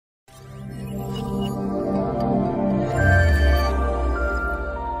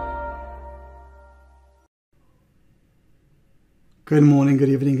Good morning, good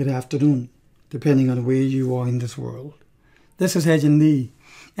evening, good afternoon, depending on where you are in this world. This is Hedge Lee,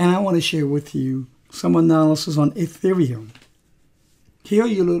 and I want to share with you some analysis on Ethereum. Here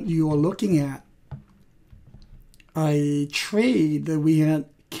you are looking at a trade that we had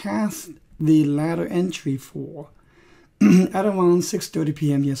cast the ladder entry for at around 6:30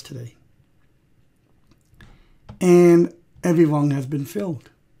 p.m. yesterday. And every rung has been filled.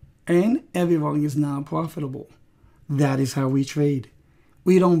 And every rung is now profitable. That is how we trade.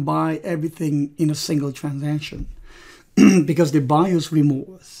 We don't buy everything in a single transaction because the buyer's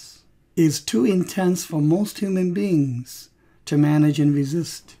remorse is too intense for most human beings to manage and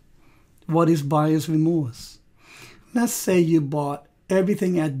resist. What is buyer's remorse? Let's say you bought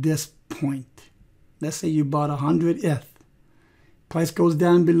everything at this point. Let's say you bought 100 ETH. Price goes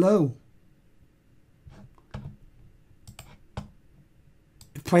down below.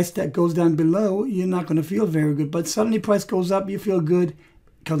 Price that goes down below, you're not going to feel very good. But suddenly price goes up, you feel good,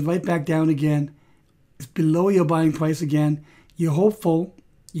 comes right back down again. It's below your buying price again. You're hopeful.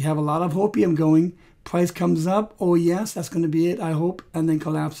 You have a lot of hopium going. Price comes up. Oh, yes, that's going to be it, I hope. And then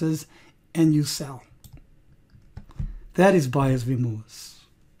collapses and you sell. That is buyer's remorse.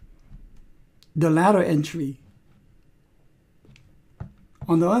 The ladder entry.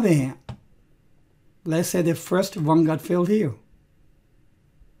 On the other hand, let's say the first rung got filled here.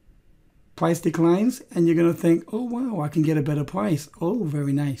 Price declines, and you're going to think, oh, wow, I can get a better price. Oh,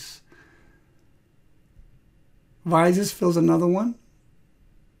 very nice. Rises, fills another one,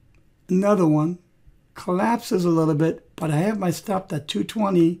 collapses a little bit, but I have my stop at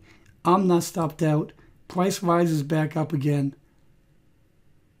 220. I'm not stopped out. Price rises back up again.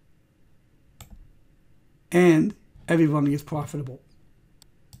 And every rung is profitable.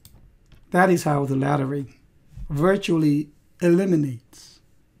 That is how the laddering virtually eliminates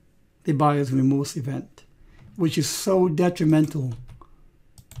the buyer's remorse event, which is so detrimental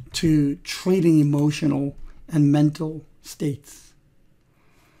to trading emotional and mental states.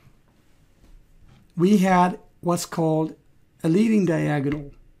 We had what's called a leading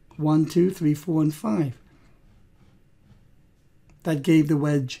diagonal, 1, 2, 3, 4, and 5. That gave the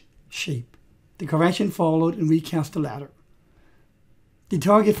wedge shape. The correction followed and we cast the ladder. The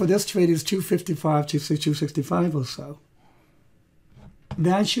target for this trade is 255 to 265 or so.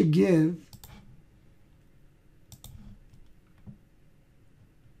 That should give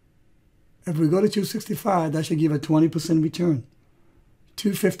if we go to 265, that should give a 20% return.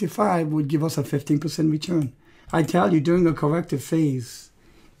 255 would give us a 15% return. I tell you, during a corrective phase,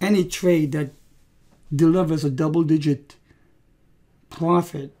 any trade that delivers a double-digit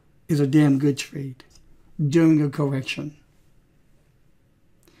profit is a damn good trade during a correction.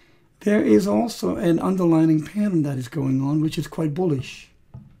 There is also an underlying pattern that is going on, which is quite bullish.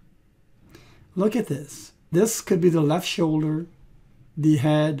 Look at this. This could be the left shoulder, the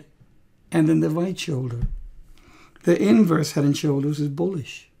head, and then the right shoulder. The inverse head and shoulders is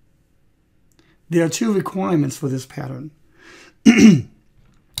bullish. There are two requirements for this pattern.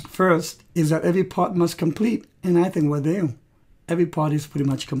 First is that every part must complete, and I think we're there. Every part is pretty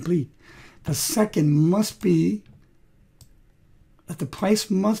much complete. The second must be that the price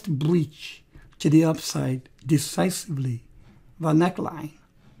must breach to the upside decisively, the neckline.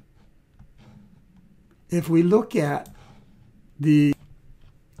 If we look at the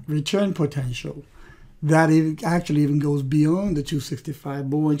return potential, that actually even goes beyond the 265,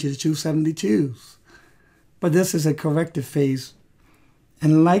 more into the 272s. But this is a corrective phase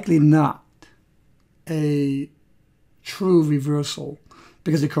and likely not a true reversal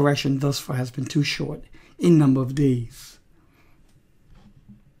because the correction thus far has been too short in number of days.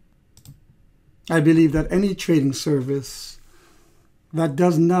 I believe that any trading service that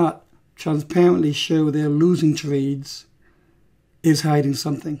does not transparently show their losing trades is hiding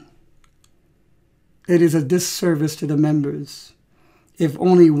something. It is a disservice to the members if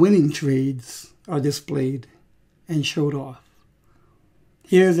only winning trades are displayed and showed off.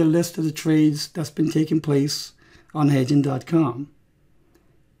 Here's a list of the trades that's been taking place on hedging.com.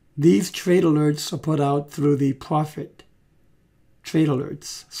 These trade alerts are put out through the Profit Trade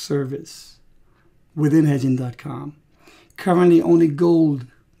Alerts service within hedging.com. Currently, only gold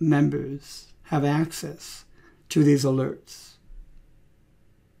members have access to these alerts.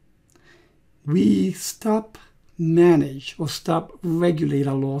 We stop manage or stop regulate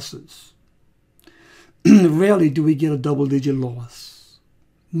our losses. Rarely do we get a double-digit loss.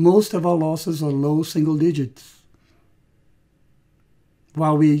 Most of our losses are low single digits.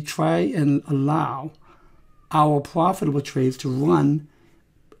 While we try and allow our profitable trades to run,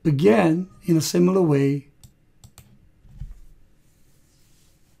 again, in a similar way,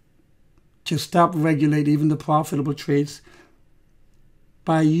 to stop regulate even the profitable trades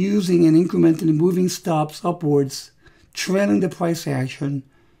by using and incrementally moving stops upwards, trailing the price action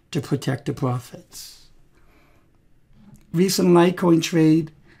to protect the profits. Recent Litecoin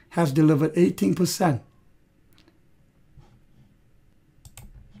trade has delivered 18%.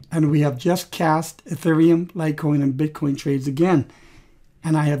 And we have just cast Ethereum, Litecoin, and Bitcoin trades again.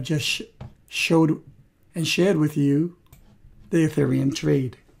 And I have just showed and shared with you the Ethereum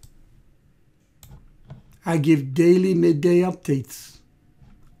trade. I give daily midday updates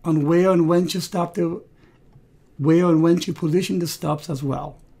on where and when to position the stops as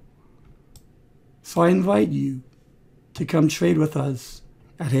well. So I invite you to come trade with us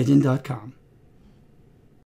at hedging.com.